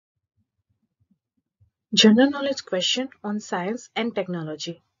General knowledge question on science and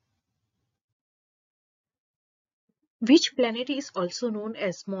technology. Which planet is also known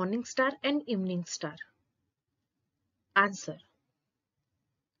as morning star and evening star? Answer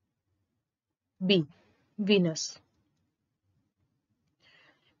B. Venus.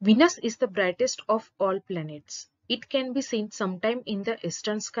 Venus is the brightest of all planets. It can be seen sometime in the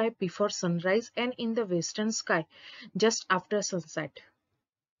eastern sky before sunrise and in the western sky just after sunset.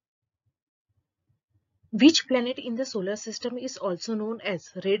 Which planet in the solar system is also known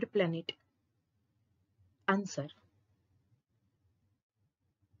as red planet? Answer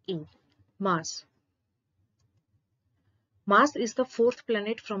A. Mars. Mars is the fourth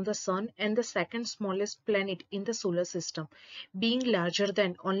planet from the Sun and the second smallest planet in the solar system, being larger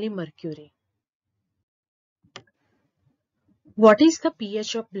than only Mercury. What is the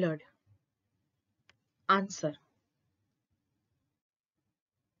pH of blood? Answer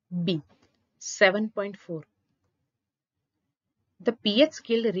B. 7.4. The pH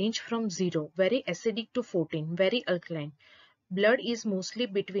scale range from 0, very acidic, to 14, very alkaline. Blood is mostly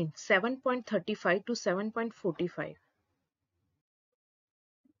between 7.35 to 7.45.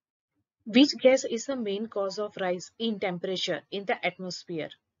 Which gas is the main cause of rise in temperature in the atmosphere?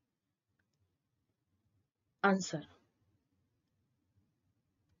 Answer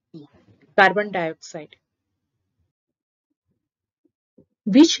E. Carbon dioxide.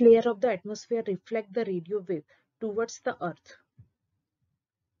 Which layer of the atmosphere reflects the radio wave towards the Earth?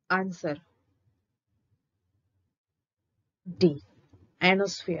 Answer D.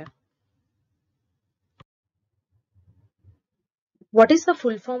 Ionosphere. What is the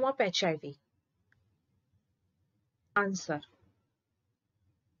full form of HIV? Answer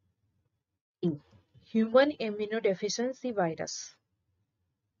E. Human immunodeficiency virus.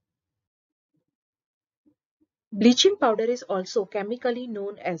 Bleaching powder is also chemically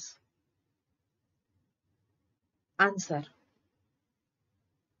known as. Answer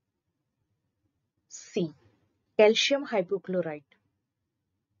C. Calcium hypochlorite.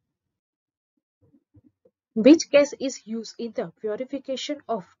 Which gas is used in the purification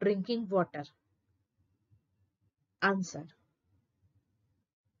of drinking water? Answer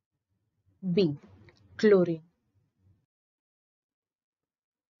B. Chlorine.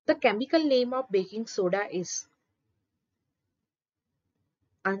 The chemical name of baking soda is.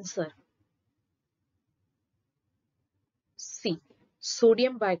 Answer C.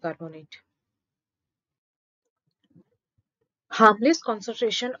 Sodium bicarbonate. Harmless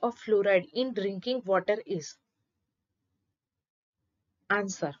concentration of fluoride in drinking water is.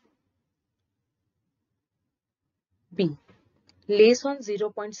 Answer B. Less on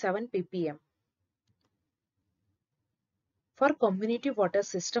 0.7 ppm. For community water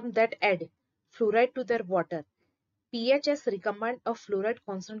system that add fluoride to their water, PHS recommend a fluoride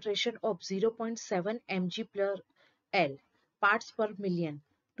concentration of 0.7 mg per L parts per million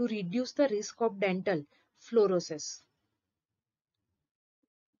to reduce the risk of dental fluorosis.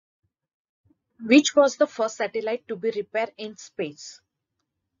 Which was the first satellite to be repaired in space?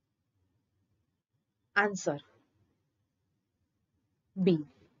 Answer B.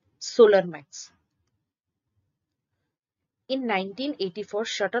 SolarMax. In 1984,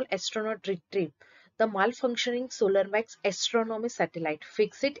 shuttle astronaut retrieved the malfunctioning SolarMax astronomy satellite,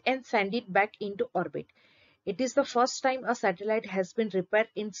 fixed it and sent it back into orbit. It is the first time a satellite has been repaired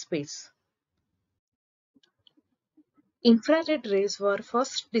in space. Infrared rays were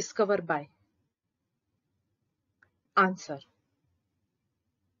first discovered by. Answer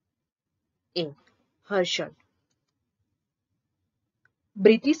A. Herschel.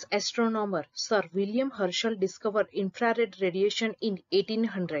 British astronomer Sir William Herschel discovered infrared radiation in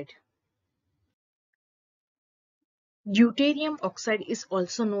 1800. Deuterium oxide is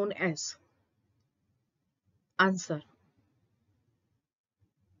also known as. Answer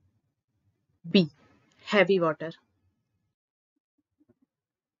B. Heavy water.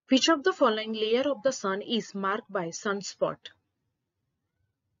 Which of the following layer of the sun is marked by sunspot?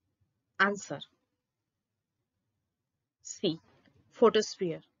 Answer C.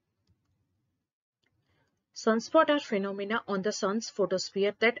 Photosphere. Sunspots are phenomena on the sun's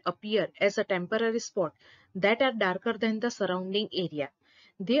photosphere that appear as a temporary spot that are darker than the surrounding area.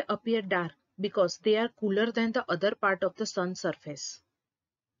 They appear dark because they are cooler than the other part of the sun's surface.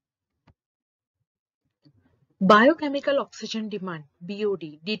 Biochemical oxygen demand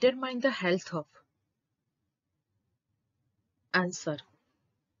 (BOD) determine the health of. Answer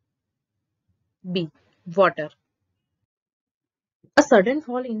B. Water. A sudden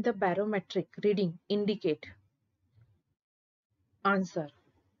fall in the barometric reading indicate. Answer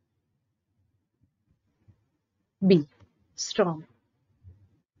B. Storm.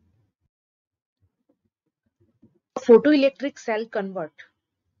 photoelectric cell convert?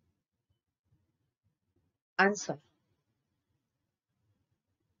 Answer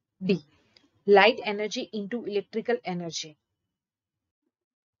D. Light energy into electrical energy.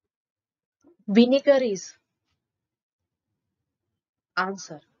 Vinegar is?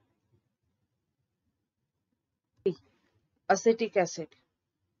 Answer D. Acetic acid.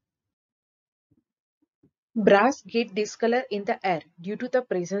 Brass get discolor in the air due to the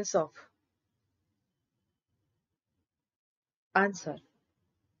presence of? Answer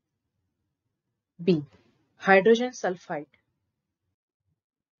B. Hydrogen sulfide.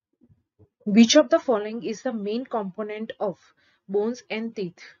 Which of the following is the main component of bones and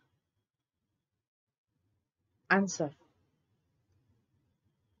teeth? Answer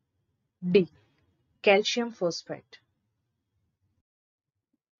D. Calcium phosphate.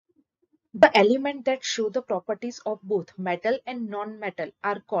 The elements that show the properties of both metal and non-metal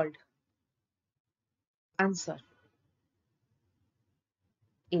are called? Answer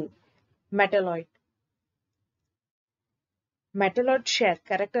A. Metalloid. Metalloids share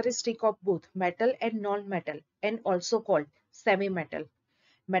characteristic of both metal and non-metal and also called semi-metal.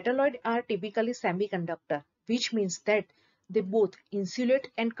 Metalloids are typically semiconductor, which means that they both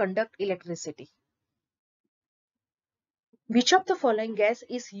insulate and conduct electricity. Which of the following gas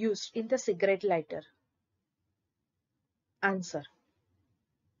is used in the cigarette lighter? Answer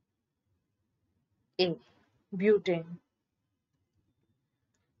A. Butane.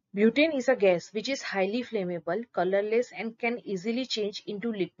 Butane is a gas which is highly flammable, colorless and can easily change into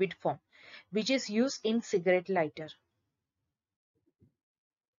liquid form, which is used in cigarette lighter.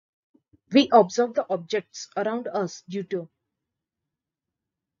 We observe the objects around us due to?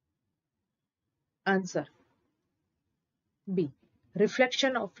 Answer B.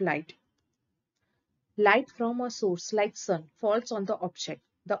 Reflection of light. Light from a source like sun falls on the object.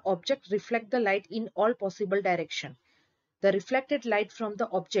 The object reflects the light in all possible directions. The reflected light from the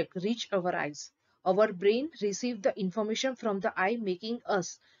object reaches our eyes. Our brain receives the information from the eye, making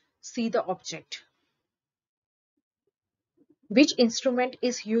us see the object. Which instrument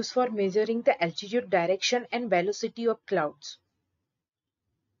is used for measuring the altitude, direction, and velocity of clouds?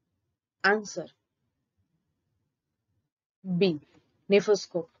 Answer B.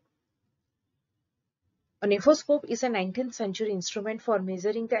 Nephoscope. A nephoscope is a 19th century instrument for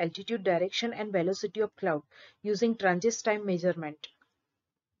measuring the altitude, direction, and velocity of cloud using transient time measurement.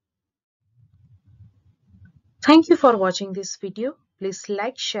 Thank you for watching this video. Please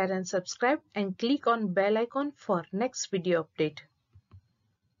like, share, and subscribe, and click on bell icon for next video update.